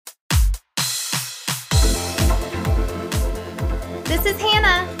This is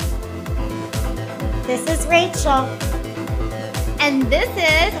Hannah. This is Rachel. And this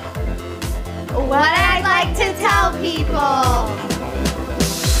is What I'd Like to Tell People.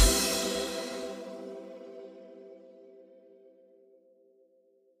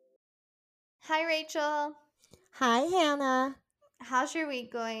 Hi, Rachel. Hi, Hannah. How's your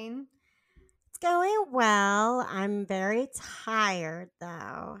week going? It's going well. I'm very tired,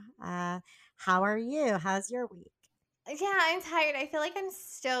 though. How are you? How's your week? Yeah, I'm tired. I feel like I'm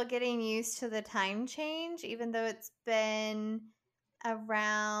still getting used to the time change, even though it's been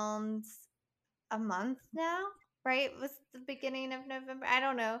around a month now, right? It was the beginning of November. I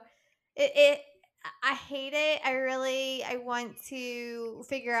don't know. I hate it. I want to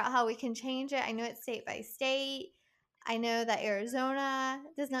figure out how we can change it. I know it's state by state. I know that Arizona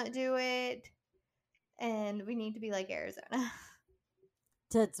does not do it, and we need to be like Arizona.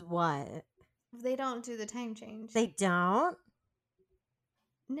 Did what? They don't do the time change. They don't?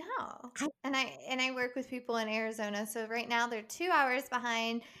 No. I, And I work with people in Arizona. So right now they're 2 hours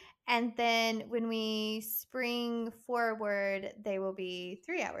behind, and then when we spring forward, they will be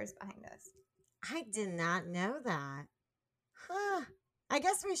 3 hours behind us. I did not know that. Huh. I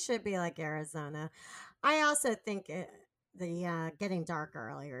guess we should be like Arizona. I also think the getting dark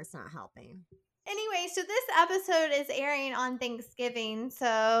earlier is not helping. Anyway, so this episode is airing on Thanksgiving,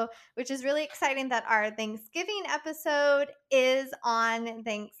 which is really exciting that our Thanksgiving episode is on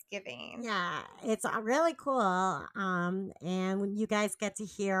Thanksgiving. Yeah, it's really cool. And when you guys get to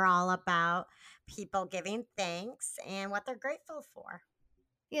hear all about people giving thanks and what they're grateful for.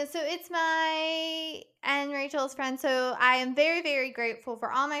 Yeah, so it's my and Rachel's friend. So I am very, very grateful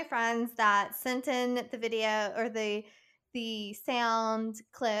for all my friends that sent in the video or the sound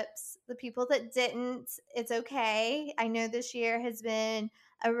clips. The people that didn't, it's okay. I know this year has been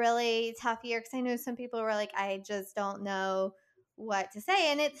a really tough year because I know some people were like, I just don't know what to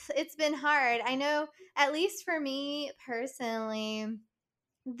say, and it's been hard. I know, at least for me personally,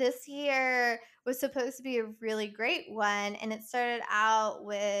 this year was supposed to be a really great one, and it started out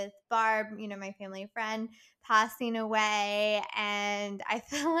with Barb, my family friend, passing away, and I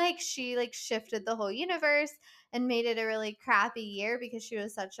feel like she shifted the whole universe and made it a really crappy year because she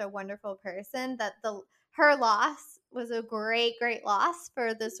was such a wonderful person that her loss was a great loss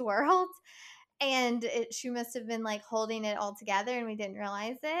for this world, and she must have been holding it all together and we didn't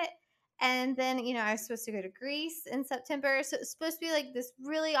realize it. And then, I was supposed to go to Greece in September. So it's supposed to be this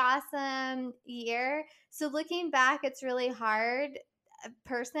really awesome year. So looking back, it's really hard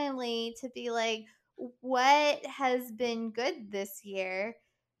personally to be like, what has been good this year?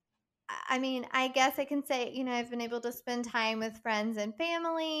 I mean, I guess I can say, I've been able to spend time with friends and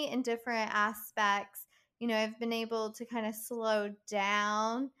family in different aspects. I've been able to kind of slow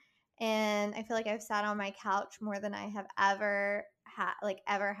down, and I feel like I've sat on my couch more than I have ever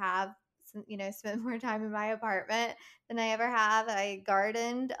have. Spent more time in my apartment than I ever have. I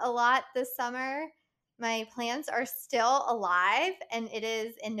gardened a lot this summer. My plants are still alive, and it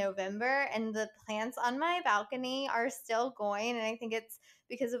is in November, and the plants on my balcony are still going. And I think it's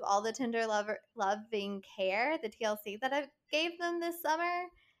because of all the tender loving care, the TLC that I gave them this summer.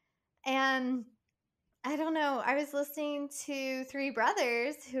 And I don't know, I was listening to Three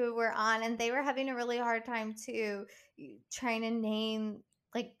Brothers who were on, and they were having a really hard time too, trying to name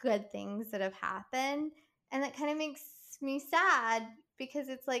good things that have happened. And that kind of makes me sad because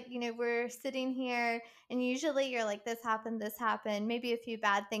it's we're sitting here, and usually you're like, this happened, maybe a few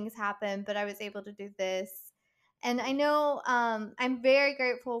bad things happened, but I was able to do this. And I know, I'm very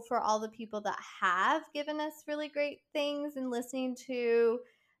grateful for all the people that have given us really great things, and listening to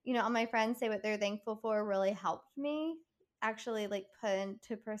all my friends say what they're thankful for really helped me actually put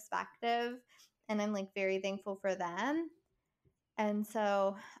into perspective, and I'm very thankful for them. And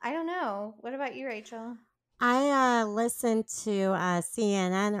so I don't know, what about you, Rachel? I listened to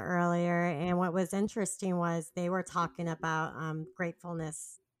CNN earlier, and what was interesting was they were talking about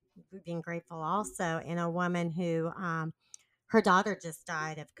gratefulness, being grateful also, and a woman who her daughter just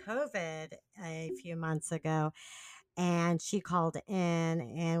died of COVID a few months ago, and she called in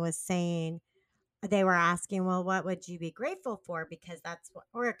and was saying they were asking, well, what would you be grateful for? Because that's what,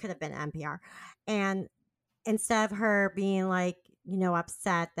 or it could have been NPR. And instead of her being like,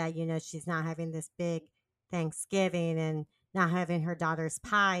 upset that, she's not having this big Thanksgiving and not having her daughter's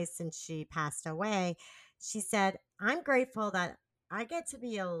pie since she passed away, she said, I'm grateful that I get to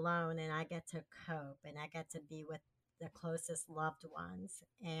be alone and I get to cope and I get to be with the closest loved ones.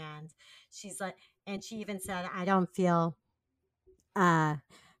 And she's like, and she even said, I don't feel, uh,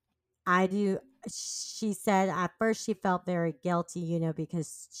 I do. She said at first she felt very guilty,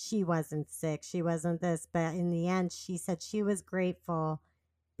 because she wasn't sick. She wasn't this. But in the end, she said she was grateful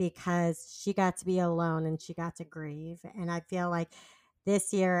because she got to be alone and she got to grieve. And I feel like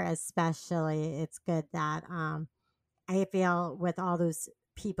this year, especially, it's good that I feel with all those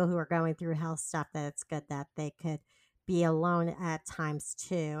people who are going through health stuff that it's good that they could be alone at times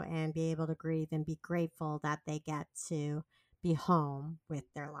too and be able to grieve and be grateful that they get to be home with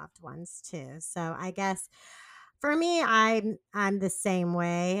their loved ones too. So I guess for me, I'm the same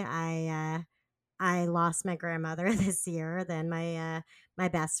way. I lost my grandmother this year, then my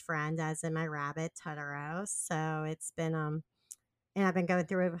best friend, as in my rabbit Totoro. So it's been and I've been going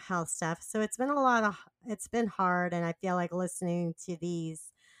through health stuff. So it's been it's been hard. And I feel like listening to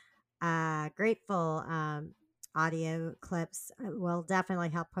these grateful audio clips will definitely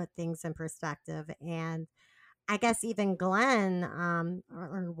help put things in perspective. And I guess even Glenn,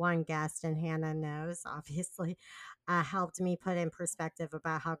 or one guest, and Hannah knows, obviously, helped me put in perspective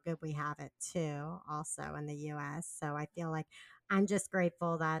about how good we have it too, also in the US. So I feel like I'm just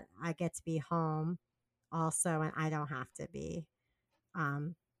grateful that I get to be home also, and I don't have to be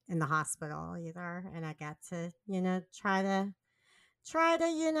um, in the hospital either. And I got to, try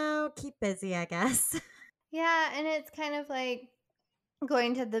to, keep busy, I guess. Yeah, and it's kind of like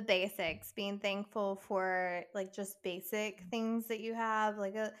going to the basics, being thankful for like just basic things that you have,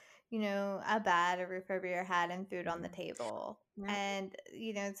 like a bed, a roof over your head, and food on the table. Yeah.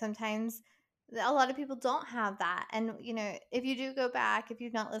 And sometimes a lot of people don't have that. And if you do go back, if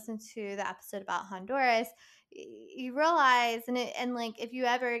you've not listened to the episode about Honduras, you realize, and like if you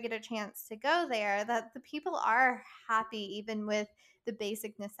ever get a chance to go there, that the people are happy even with the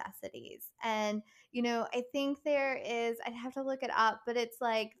basic necessities. And I think there is, I'd have to look it up, but it's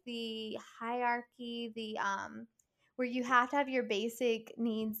like the hierarchy, where you have to have your basic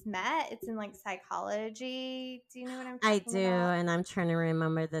needs met. It's in like psychology. Do you know what I'm I talking do, about? and I'm trying to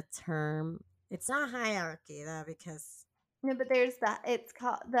remember the term. It's not hierarchy though, because No, but there's it's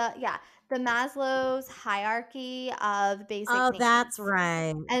called the Maslow's hierarchy of basic oh, that's needs.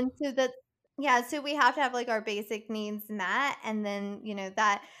 right. And so that yeah, so we have to have like our basic needs met, and then,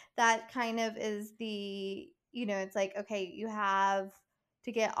 that kind of is it's like, okay, you have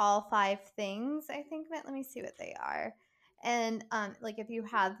to get all five things, I think, met. Let me see what they are. And like if you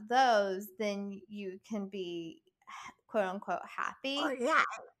have those, then you can be quote unquote Oh happy. yeah,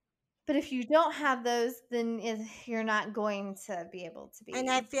 But if you don't have those, then you're not going to be able to and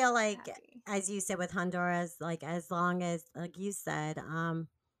I be feel like, happy. as you said with Honduras, like as long as, like you said,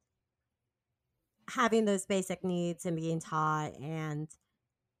 having those basic needs and being taught, and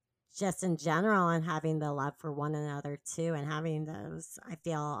just in general, and having the love for one another too, and having those, I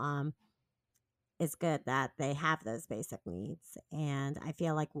feel is good that they have those basic needs. And I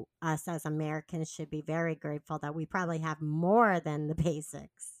feel like us as Americans should be very grateful that we probably have more than the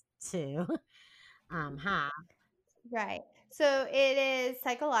basics to have. Right. So it is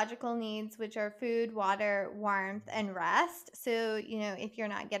psychological needs, which are food, water, warmth, and rest. So, if you're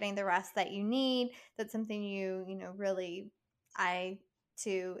not getting the rest that you need, that's something really, I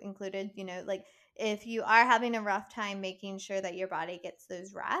too included, like if you are having a rough time, making sure that your body gets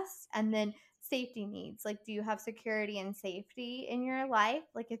those rest. And then safety needs, like, do you have security and safety in your life?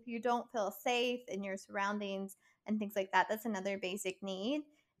 Like, if you don't feel safe in your surroundings and things like that, that's another basic need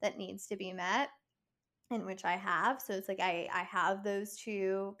that needs to be met, in which I have. So it's like I have those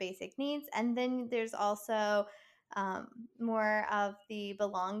two basic needs. And then there's also more of the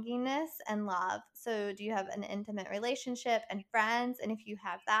belongingness and love. So do you have an intimate relationship and friends? And if you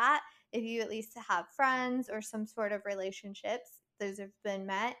have that, if you at least have friends or some sort of relationships, those have been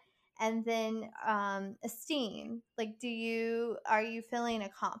met. And then esteem, like, are you feeling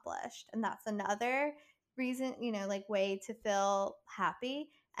accomplished? And that's another reason, like way to feel happy.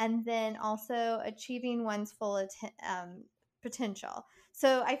 And then also achieving one's full potential.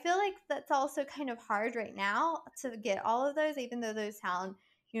 So I feel like that's also kind of hard right now to get all of those, even though those sound,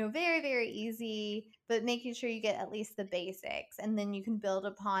 very, very easy, but making sure you get at least the basics, and then you can build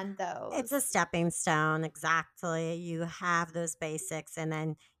upon It's a those. stepping stone, exactly. You have those basics and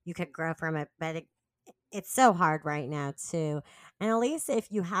then you could grow from it. But it's so hard right now too. And at least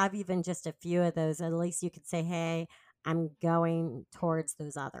if you have even just a few of those, at least you could say, hey, I'm going towards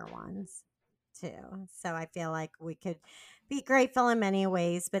those other ones too. So I feel like we could be grateful in many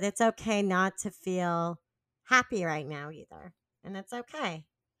ways, but it's okay not to feel happy right now either. And that's okay.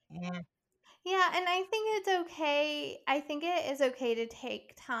 Yeah. Yeah, and I think it's okay. I think it is okay to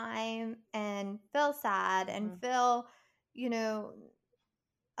take time and feel sad and Mm. feel, you know,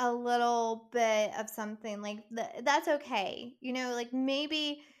 a little bit of something like that's okay. Like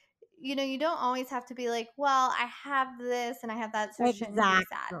maybe you don't always have to be like, well, I have this and I have that, so I shouldn't be sad.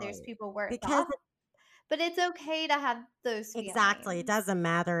 There's Exactly. people worse Because off, but it's okay to have those exactly. It feelings. doesn't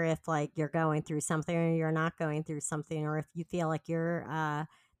matter if like you're going through something or you're not going through something, or if you feel like your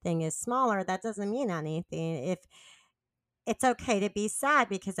thing is smaller, that doesn't mean anything. If it's okay to be sad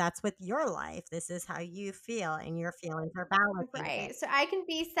because that's with your life. This is how you feel and your feelings are validated. Right. So I can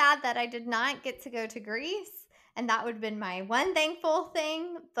be sad that I did not get to go to Greece. And that would have been my one thankful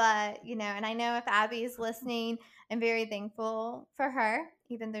thing. But, and I know if Abby is listening, I'm very thankful for her,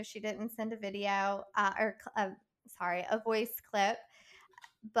 even though she didn't send a video sorry, a voice clip.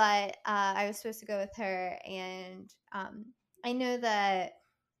 But I was supposed to go with her. And I know that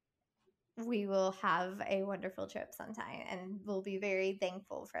we will have a wonderful trip sometime and we'll be very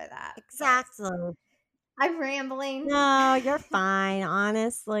thankful for that. But Exactly. I'm rambling. No, you're fine.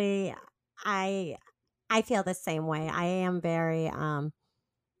 Honestly, I I feel the same way. I am very and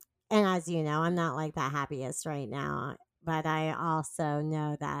as you know, I'm not like the happiest right now, but I also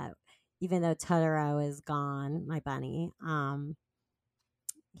know that even though Totoro is gone, my bunny,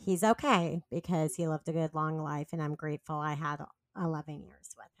 he's okay because he lived a good long life and I'm grateful I had 11 years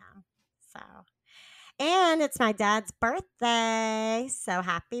with him. So, and it's my dad's birthday. So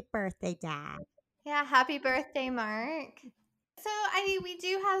happy birthday, dad. Yeah, happy birthday, Mark. So, we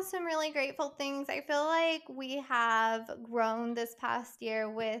do have some really grateful things. I feel like we have grown this past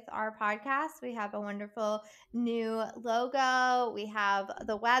year with our podcast. We have a wonderful new logo. We have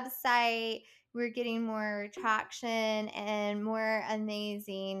the website. We're getting more traction and more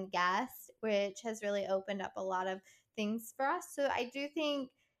amazing guests, which has really opened up a lot of things for us. So, I do think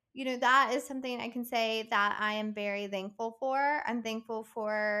that is something I can say that I am very thankful for. I'm thankful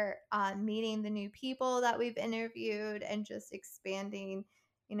for meeting the new people that we've interviewed and just expanding,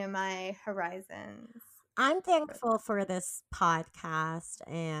 my horizons. I'm thankful for this podcast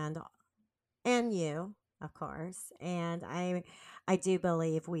and you, of course. And I do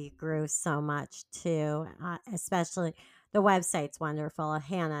believe we grew so much too, especially the website's wonderful.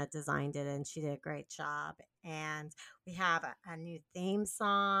 Hannah designed it and she did a great job. And we have a new theme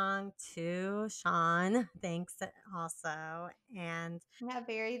song too, Sean. Thanks also. Yeah,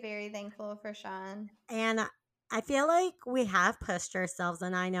 very, very thankful for Sean. And I feel like we have pushed ourselves,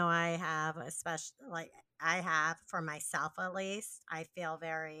 and I know I have, especially like I have for myself at least. I feel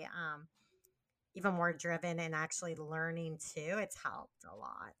very even more driven and actually learning too. It's helped a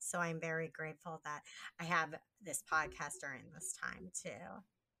lot. So I'm very grateful that I have this podcast during this time too.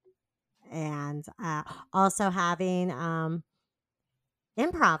 And also having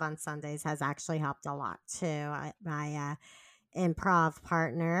improv on Sundays has actually helped a lot too. My improv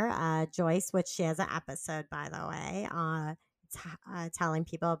partner, Joyce, which she has an episode, by the way, telling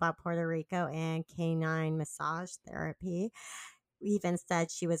people about Puerto Rico and canine massage therapy. Even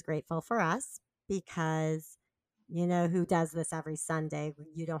said she was grateful for us because who does this every Sunday.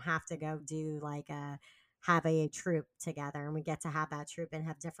 You don't have to go do like have a troop together, and we get to have that troop and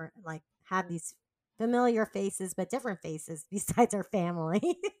have different like have these familiar faces but different faces besides our family.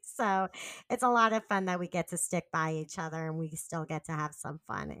 So it's a lot of fun that we get to stick by each other and we still get to have some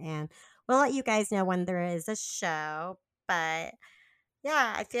fun, and we'll let you guys know when there is a show. But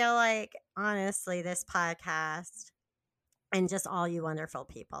yeah, I feel like honestly this podcast and just all you wonderful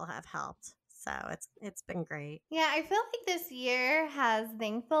people have helped. So it's been great. Yeah, I feel like this year has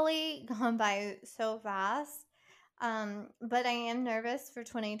thankfully gone by so fast. But I am nervous for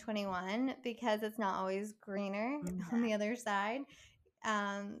 2021 because it's not always greener on the other side.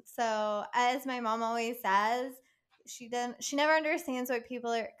 So as my mom always says, she never understands why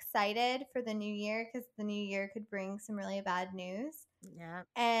people are excited for the new year because the new year could bring some really bad news. Yeah.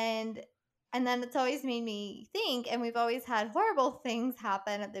 And then it's always made me think, and we've always had horrible things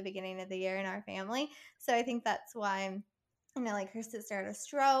happen at the beginning of the year in our family. So I think that's why, like her sister had a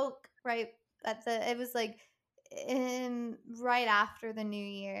stroke, right? It was like right after the new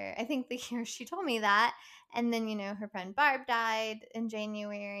year. I think the year she told me that. And then, her friend Barb died in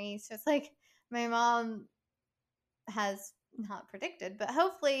January. So it's like my mom has not predicted, but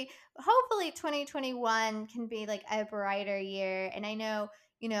hopefully 2021 can be like a brighter year. And I know,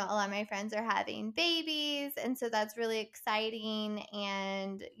 a lot of my friends are having babies, and so that's really exciting,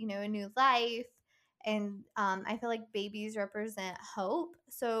 and a new life. And I feel like babies represent hope,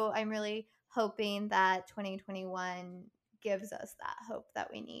 so I'm really hoping that 2021 gives us that hope that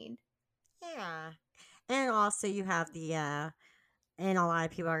we need. Yeah. And also you have the and a lot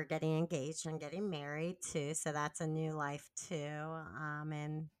of people are getting engaged and getting married too, so that's a new life too.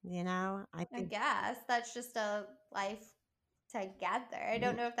 And I I think guess that's just a life together. I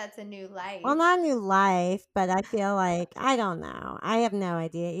don't know if that's a new life. Well, not new life, but I feel like, I don't know. I have no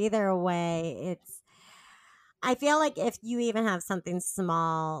idea. Either way, I feel like if you even have something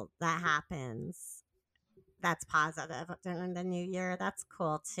small that happens, that's positive during the new year. That's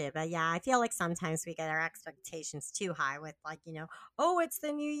cool too. But yeah, I feel like sometimes we get our expectations too high with, like, oh, it's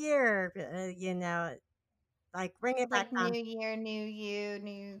the new year, like bring it back Like new down. year, new you,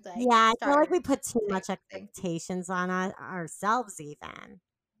 new Yeah, like I feel like start we put too type much thing. expectations on ourselves even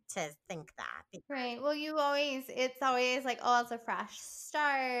to think that. Right. Well, it's always like, oh, it's a fresh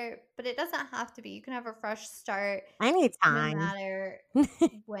start, but it doesn't have to be. You can have a fresh start no Anytime. matter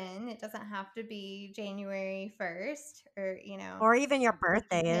when. It doesn't have to be January 1st or, Or even your like you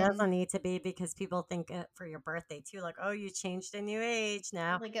birthday. It can, doesn't need to be because people think it for your birthday too, like, oh, you changed a new age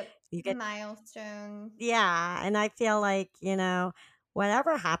now. like a You get, milestone. yeah. And I feel like,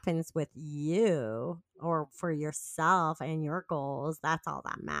 whatever happens with you or for yourself and your goals, that's all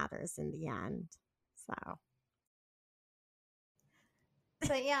that matters in the end. So,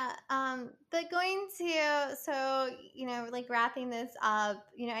 But yeah, but going to, so, like wrapping this up,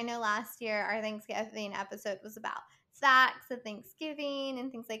 I know last year our Thanksgiving episode was about facts of Thanksgiving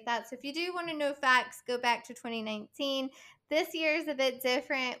and things like that. So if you do want to know facts, go back to 2019. This year is a bit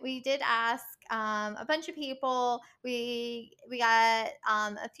different. We did ask a bunch of people. We got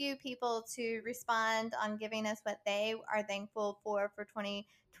a few people to respond on giving us what they are thankful for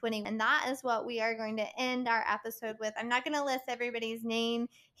 2020, and that is what we are going to end our episode with. I'm not going to list everybody's name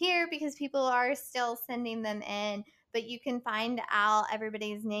here because people are still sending them in, but you can find out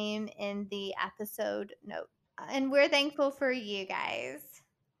everybody's name in the episode note. And we're thankful for you guys.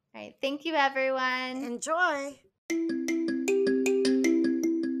 All right. Thank you, everyone. enjoy.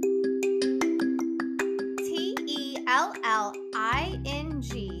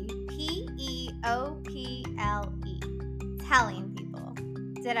 Telling people.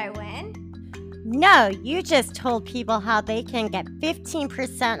 Did I win? No, you just told people how they can get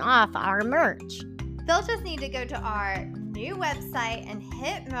 15% off our merch. They'll just need to go to our new website and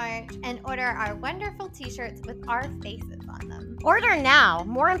hit merch and order our wonderful t-shirts with our faces on them. Order now.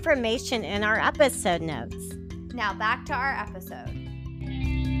 More information in our episode notes. Now back to our episode.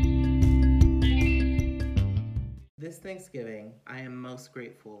 This Thanksgiving, I am most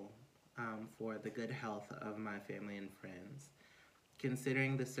grateful for the good health of my family and friends.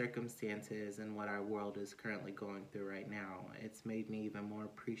 Considering the circumstances and what our world is currently going through right now, it's made me even more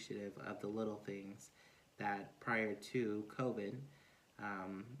appreciative of the little things that prior to COVID,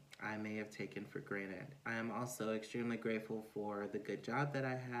 I may have taken for granted. I am also extremely grateful for the good job that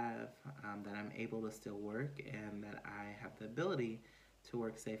I have, that I'm able to still work, and that I have the ability to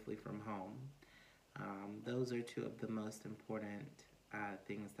work safely from home. Those are two of the most important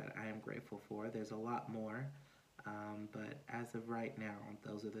things that I am grateful for. There's a lot more, but as of right now,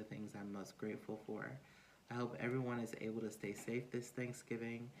 those are the things I'm most grateful for. I hope everyone is able to stay safe this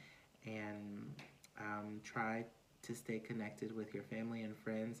Thanksgiving and try to stay connected with your family and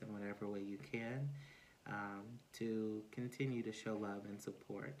friends in whatever way you can, to continue to show love and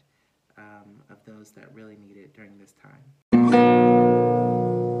support of those that really need it during this time.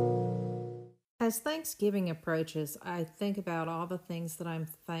 As Thanksgiving approaches, I think about all the things that I'm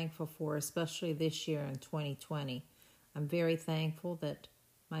thankful for, especially this year in 2020. I'm very thankful that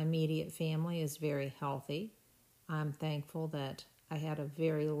my immediate family is very healthy. I'm thankful that I had a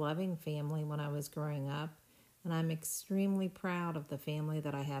very loving family when I was growing up, and I'm extremely proud of the family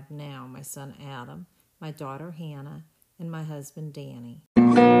that I have now, my son Adam, my daughter Hannah, and my husband Danny.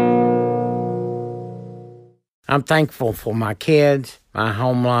 I'm thankful for my kids, my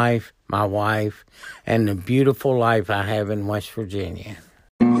home life, my wife, and the beautiful life I have in West Virginia.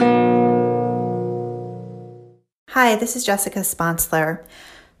 Hi, this is Jessica Sponsler.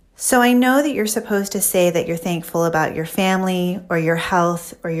 So I know that you're supposed to say that you're thankful about your family or your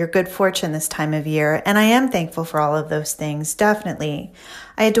health or your good fortune this time of year, and I am thankful for all of those things, definitely.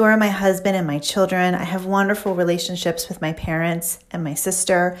 I adore my husband and my children. I have wonderful relationships with my parents and my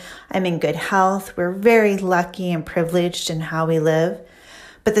sister. I'm in good health. We're very lucky and privileged in how we live.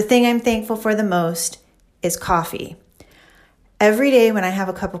 But the thing I'm thankful for the most is coffee. Every day when I have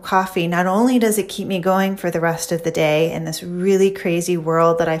a cup of coffee, not only does it keep me going for the rest of the day in this really crazy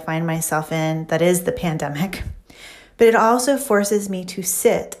world that I find myself in, that is the pandemic, but it also forces me to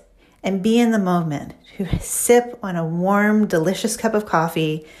sit and be in the moment, to sip on a warm, delicious cup of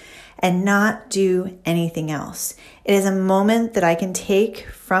coffee and not do anything else. It is a moment that I can take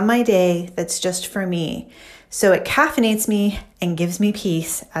from my day that's just for me So it caffeinates me and gives me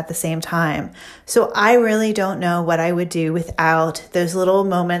peace at the same time. So I really don't know what I would do without those little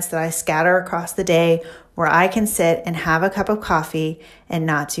moments that I scatter across the day where I can sit and have a cup of coffee and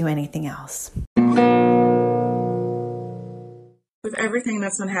not do anything else. With everything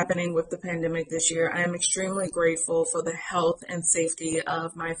that's been happening with the pandemic this year, I am extremely grateful for the health and safety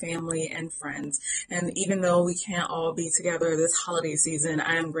of my family and friends. And even though we can't all be together this holiday season,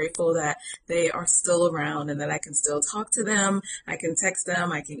 I am grateful that they are still around and that I can still talk to them. I can text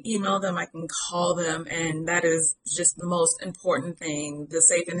them, I can email them, I can call them. And that is just the most important thing, the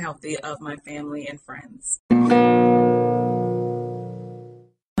safe and healthy of my family and friends.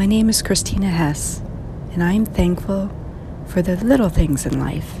 My name is Christina Hess, and I'm thankful for the little things in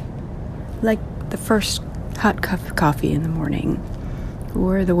life, like the first hot cup of coffee in the morning,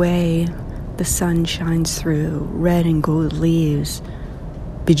 or the way the sun shines through red and gold leaves,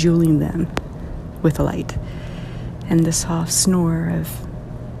 bejeweling them with a light, and the soft snore of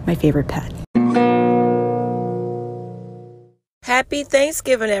my favorite pet. Happy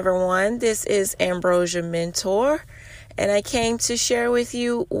Thanksgiving, everyone. This is Ambrosia Mentor, and I came to share with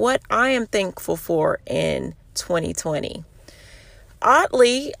you what I am thankful for in 2020.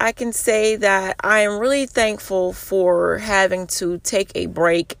 Oddly, I can say that I am really thankful for having to take a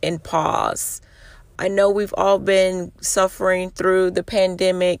break and pause. I know we've all been suffering through the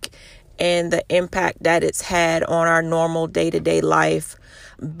pandemic and the impact that it's had on our normal day-to-day life,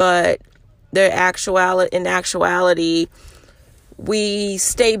 but in actuality, we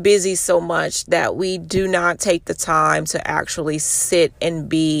stay busy so much that we do not take the time to actually sit and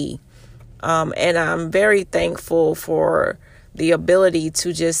be. And I'm very thankful for the ability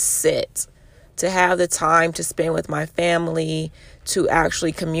to just sit, to have the time to spend with my family, to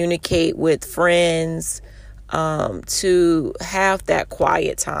actually communicate with friends, to have that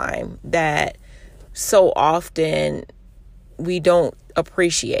quiet time that so often we don't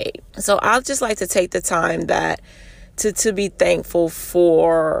appreciate. So I'd just like to take the time to be thankful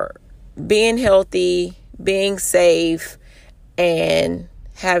for being healthy, being safe, and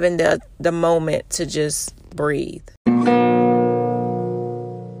having the moment to just breathe.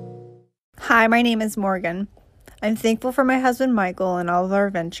 Hi, my name is Morgan. I'm thankful for my husband Michael and all of our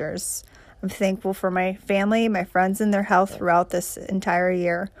ventures. I'm thankful for my family, my friends, and their health throughout this entire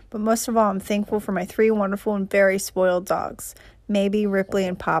year. But most of all, I'm thankful for my 3 wonderful and very spoiled dogs, Maybe, Ripley,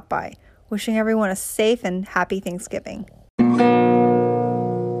 and Popeye. Wishing everyone a safe and happy Thanksgiving.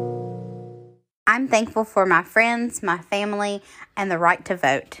 I'm thankful for my friends, my family, and the right to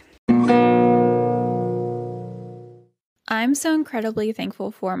vote. I'm so incredibly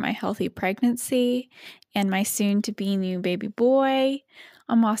thankful for my healthy pregnancy and my soon-to-be new baby boy.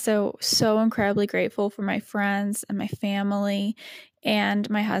 I'm also so incredibly grateful for my friends and my family and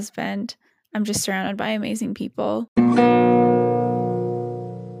my husband. I'm just surrounded by amazing people.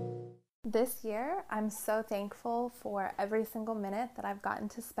 This year, I'm so thankful for every single minute that I've gotten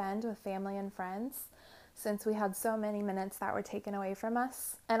to spend with family and friends, since we had so many minutes that were taken away from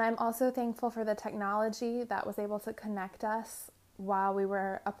us. And I'm also thankful for the technology that was able to connect us while we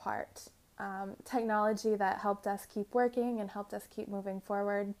were apart. Technology that helped us keep working and helped us keep moving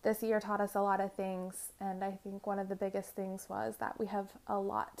forward. This year taught us a lot of things, and I think one of the biggest things was that we have a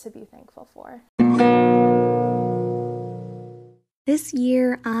lot to be thankful for. This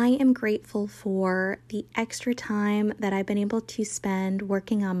year, I am grateful for the extra time that I've been able to spend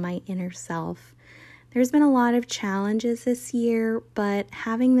working on my inner self. There's been a lot of challenges this year, but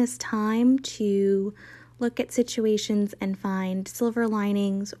having this time to look at situations and find silver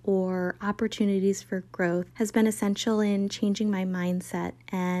linings or opportunities for growth has been essential in changing my mindset,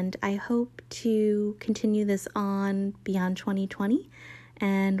 and I hope to continue this on beyond 2020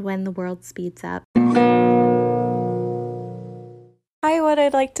 and when the world speeds up. Hi, what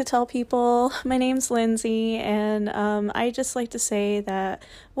I'd like to tell people. My name's Lindsay, and I just like to say that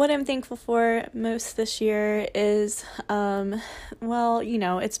what I'm thankful for most this year is,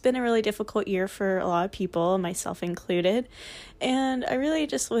 it's been a really difficult year for a lot of people, myself included, and I really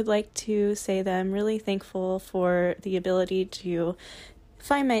just would like to say that I'm really thankful for the ability to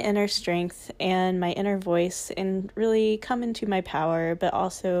find my inner strength and my inner voice and really come into my power, but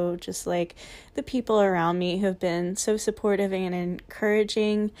also just like the people around me who have been so supportive and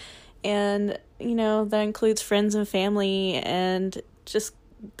encouraging, and that includes friends and family and just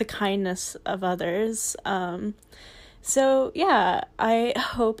the kindness of others. So yeah, I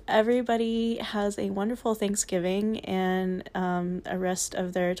hope everybody has a wonderful Thanksgiving and a rest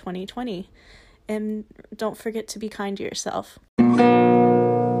of their 2020, and don't forget to be kind to yourself.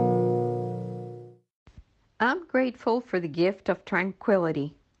 I'm grateful for the gift of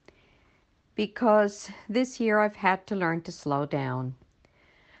tranquility. because this year I've had to learn to slow down.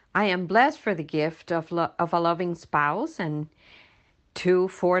 I am blessed for the gift of a loving spouse and 2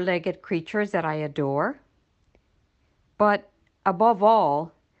 four-legged creatures that I adore. But above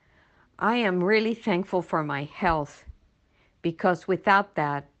all, I am really thankful for my health, because without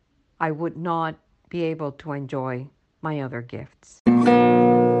that, I would not be able to enjoy my other gifts.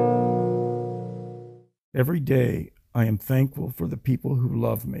 Every day, I am thankful for the people who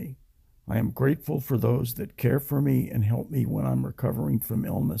love me. I am grateful for those that care for me and help me when I'm recovering from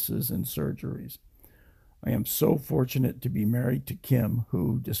illnesses and surgeries. I am so fortunate to be married to Kim,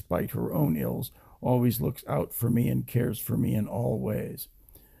 who, despite her own ills, always looks out for me and cares for me in all ways.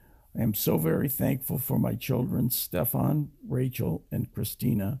 I am so very thankful for my children, Stefan, Rachel, and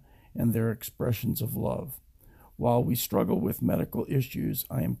Christina, and their expressions of love. While we struggle with medical issues,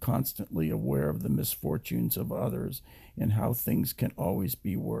 I am constantly aware of the misfortunes of others and how things can always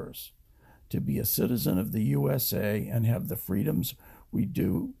be worse. To be a citizen of the USA and have the freedoms we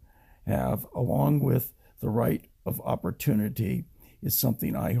do have, along with the right of opportunity, is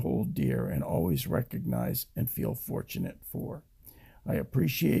something I hold dear and always recognize and feel fortunate for. I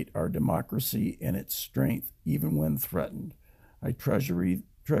appreciate our democracy and its strength even when threatened. I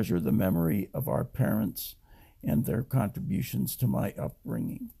treasure the memory of our parents and their contributions to my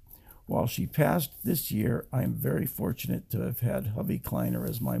upbringing. While she passed this year, I am very fortunate to have had Hovey Kleiner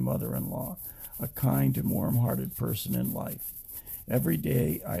as my mother-in-law, a kind and warm-hearted person in life. Every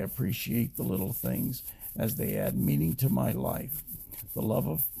day I appreciate the little things as they add meaning to my life. The love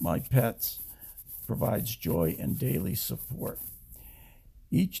of my pets provides joy and daily support.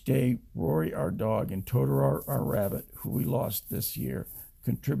 Each day, Rory, our dog, and Totoro, our rabbit, who we lost this year,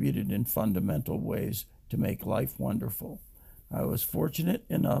 contributed in fundamental ways to make life wonderful. I was fortunate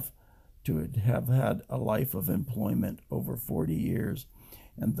enough to have had a life of employment over 40 years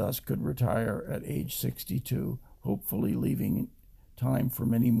and thus could retire at age 62, hopefully leaving time for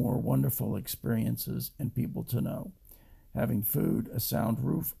many more wonderful experiences and people to know. Having food, a sound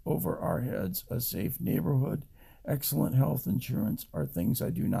roof over our heads, a safe neighborhood, excellent health insurance are things I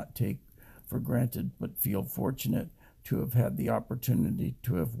do not take for granted, but feel fortunate to have had the opportunity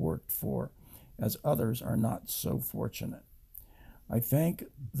to have worked for, as others are not so fortunate. I thank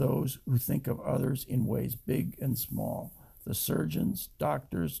those who think of others in ways big and small, the surgeons,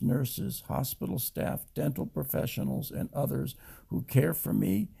 doctors, nurses, hospital staff, dental professionals, and others who care for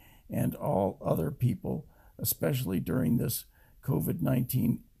me and all other people, especially during this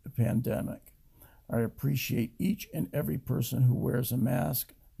COVID-19 pandemic. I appreciate each and every person who wears a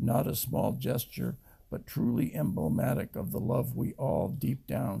mask, not a small gesture, but truly emblematic of the love we all deep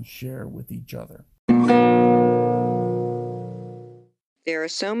down share with each other. There are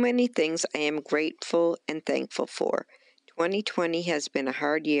so many things I am grateful and thankful for. 2020 has been a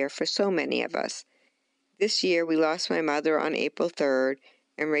hard year for so many of us. This year we lost my mother on April 3rd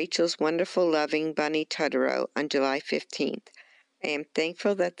and Rachel's wonderful, loving bunny Totoro on July 15th. I am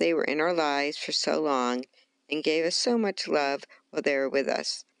thankful that they were in our lives for so long and gave us so much love while they were with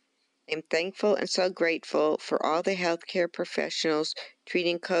us. I am thankful and so grateful for all the healthcare professionals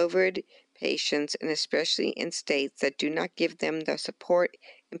treating COVID patients, and especially in states that do not give them the support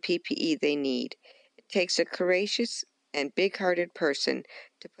and PPE they need. It takes a courageous and big-hearted person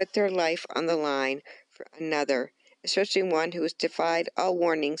to put their life on the line for another, especially one who has defied all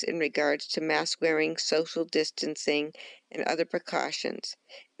warnings in regards to mask wearing, social distancing, and other precautions,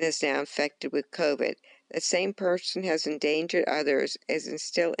 and is now infected with COVID. The same person has endangered others as in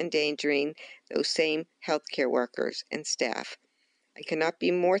still endangering those same healthcare workers and staff. I cannot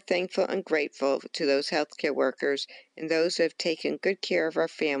be more thankful and grateful to those healthcare workers and those who have taken good care of our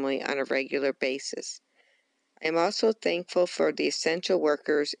family on a regular basis. I am also thankful for the essential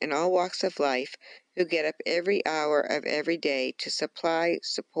workers in all walks of life who get up every hour of every day to supply,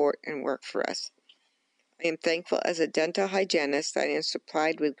 support, and work for us. I am thankful as a dental hygienist that I am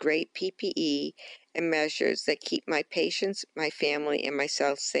supplied with great PPE and measures that keep my patients, my family, and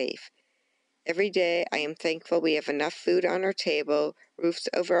myself safe. Every day I am thankful we have enough food on our table, roofs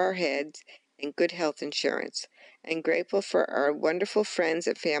over our heads, and good health insurance. I am grateful for our wonderful friends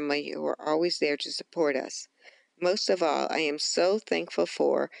and family who are always there to support us. Most of all, I am so thankful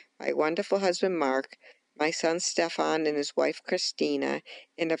for my wonderful husband Mark, my son Stefan and his wife Christina,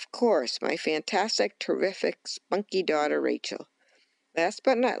 and of course my fantastic, terrific, spunky daughter Rachel. Last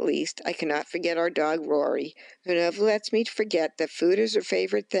but not least, I cannot forget our dog Rory, who never lets me forget that food is her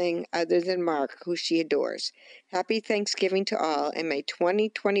favorite thing other than Mark, who she adores. Happy Thanksgiving to all, and may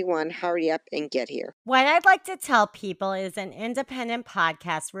 2021 hurry up and get here. What I'd Like to Tell People is an independent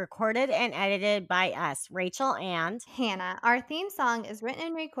podcast recorded and edited by us, Rachel and Hannah. Our theme song is written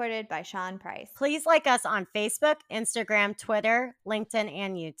and recorded by Sean Price. Please like us on Facebook, Instagram, Twitter, LinkedIn,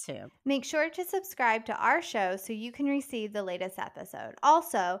 and YouTube. Make sure to subscribe to our show so you can receive the latest episode.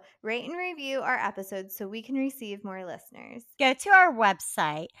 Also, rate and review our episodes so we can receive more listeners. Go to our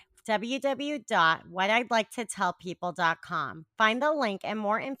website, www.whatidliketotellpeople.com. Find the link and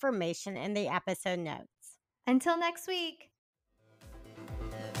more information in the episode notes. Until next week.